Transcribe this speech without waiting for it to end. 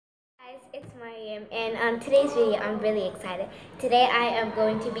Guys, it's Mariam, and on today's video I'm really excited. Today I am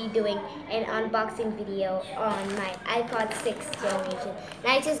going to be doing an unboxing video on my iPod 6th generation.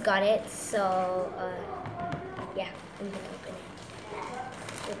 And I just got it, so yeah, I'm gonna open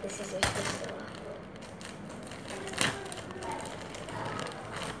it with the scissors just so.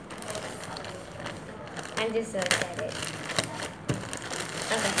 I'm just so excited.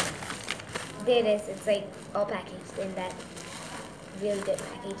 Okay, there it is. It's like all packaged in that really good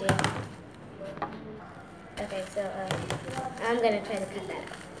packaging. Okay, so I'm gonna try to cut that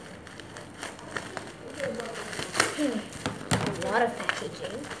out. A lot of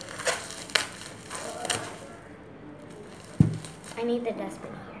packaging. I need the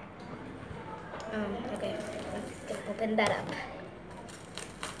dustbin here. Okay, let's just open that up.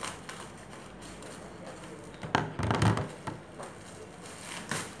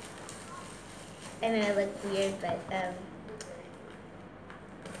 I know I look weird, but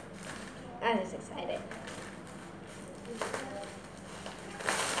I'm just excited.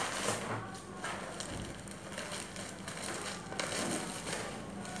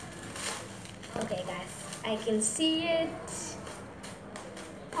 Okay guys, I can see it.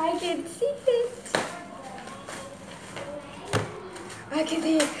 I can see it. I can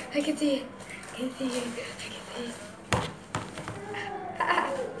see it. I can see it. I can see it. I can see it.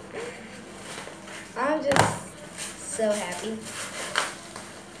 I'm just so happy.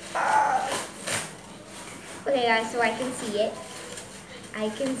 Okay guys, so I can see it. I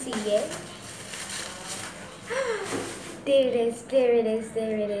can see it. There it is, there it is,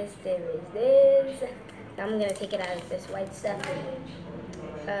 there it is, there it is. I'm gonna take it out of this white stuff.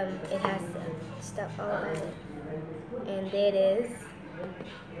 It has the stuff all about it. And there it is.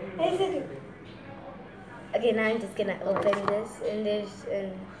 Okay, now I'm just gonna open this, and there's is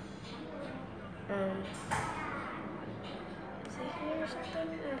it here or something?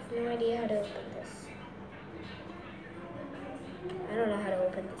 I have no idea how to open this. I don't know how to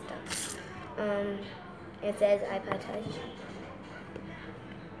open this stuff. It says iPod Touch.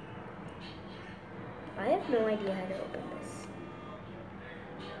 I have no idea how to open this.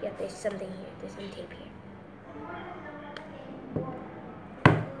 Yep, there's something here. There's some tape here.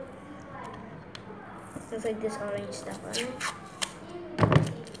 Looks like this orange stuff on it.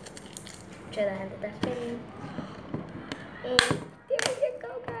 Try to hand the dustbin. And there you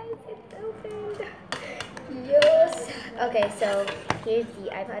go, guys. It's opened. Yes. Okay, so here's the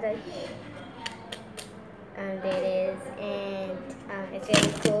iPod Touch. There it is, and it's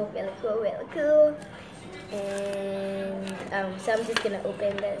really cool, really cool, really cool. And so I'm just gonna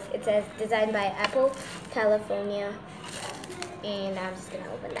open this. It says designed by Apple, California, and I'm just gonna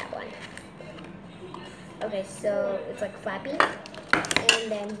open that one. Okay, so it's like flappy,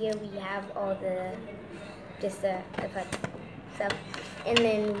 and then here we have all the just the iPod stuff, and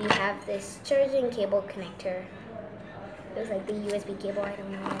then we have this charging cable connector. It was like the USB cable, I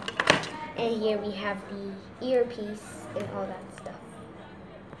don't know. And here we have the earpiece and all that stuff.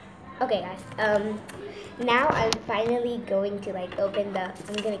 Okay guys, now I'm finally going to like open the,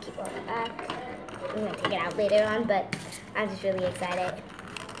 I'm gonna keep all that back. I'm gonna take it out later on, but I'm just really excited.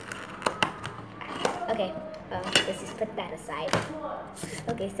 Okay, let's just put that aside.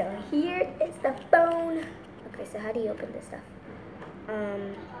 Okay, so here is the phone. Okay, so how do you open this stuff?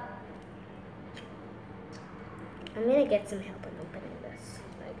 I'm gonna get some help on opening this,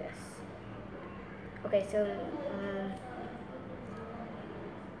 I guess. Okay, so,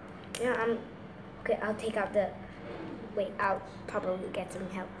 okay, I'll take out the, wait, I'll probably get some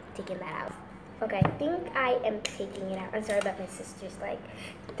help taking that out. Okay, I think I am taking it out. I'm sorry about my sister's, like,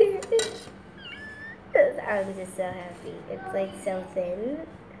 there it is. I was just so happy. It's, like, so thin.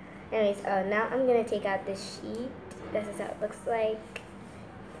 Anyways, now I'm gonna take out this sheet. This is how it looks like,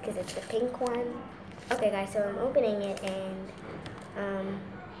 because it's the pink one. Okay, guys, so I'm opening it, and,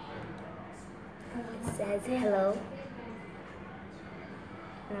 it says hello,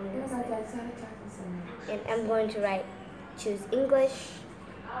 and I'm going to write, choose English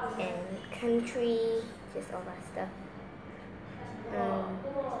and country, just all that stuff.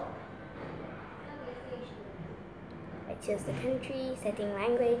 I chose the country, setting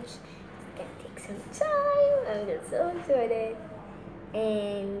language. It's gonna take some time. I'm just so excited,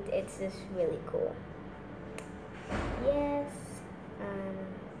 and it's just really cool. Yes.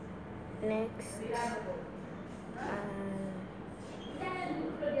 Next,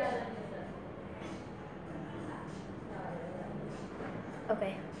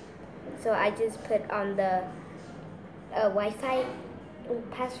 okay, so I just put on the Wi-Fi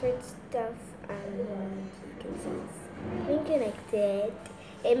password stuff, and you can see it's been connected.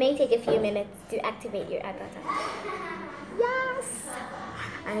 It may take a few minutes to activate your iPod Touch. Yes!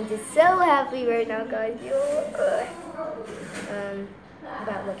 I'm just so happy right now, guys.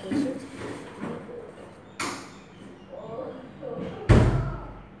 About locations.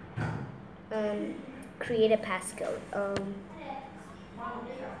 Create a passcode.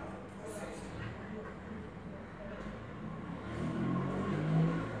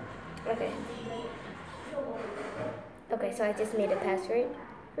 Okay. Okay, so I just made a password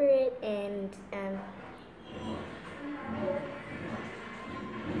for it, and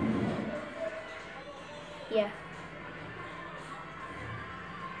yeah.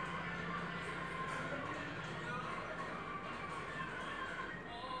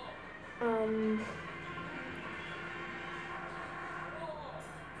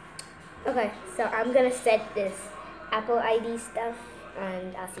 Okay, so I'm gonna set this Apple ID stuff,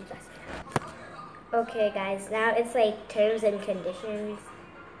 and I'll see you guys. Okay, guys, now it's like terms and conditions.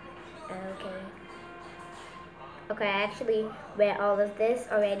 Okay. Okay, I actually read all of this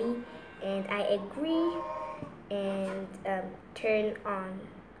already, and I agree. And turn on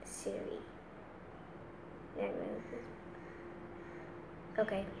Siri.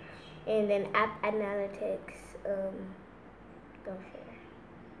 Okay, and then app analytics. Don't share.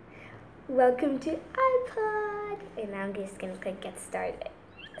 Welcome to iPod, and I'm just gonna click get started.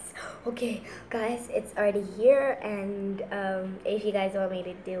 Okay, guys, it's already here, and if you guys want me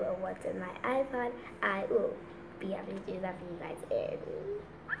to do a what's in my iPod, I will be happy to do that for you guys.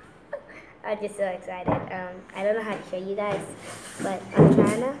 I'm just so excited. I don't know how to show you guys, but I'm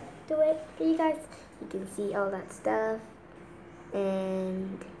trying to do it for you guys. You can see all that stuff,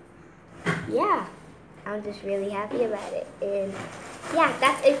 and yeah, I'm just really happy about it. And yeah,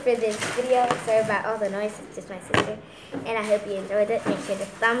 that's it for this video. Sorry about all the noise, it's just my sister. And I hope you enjoyed it. Make sure to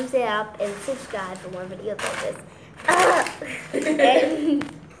thumbs it up and subscribe for more videos like this. And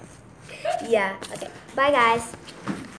yeah, okay. Bye, guys.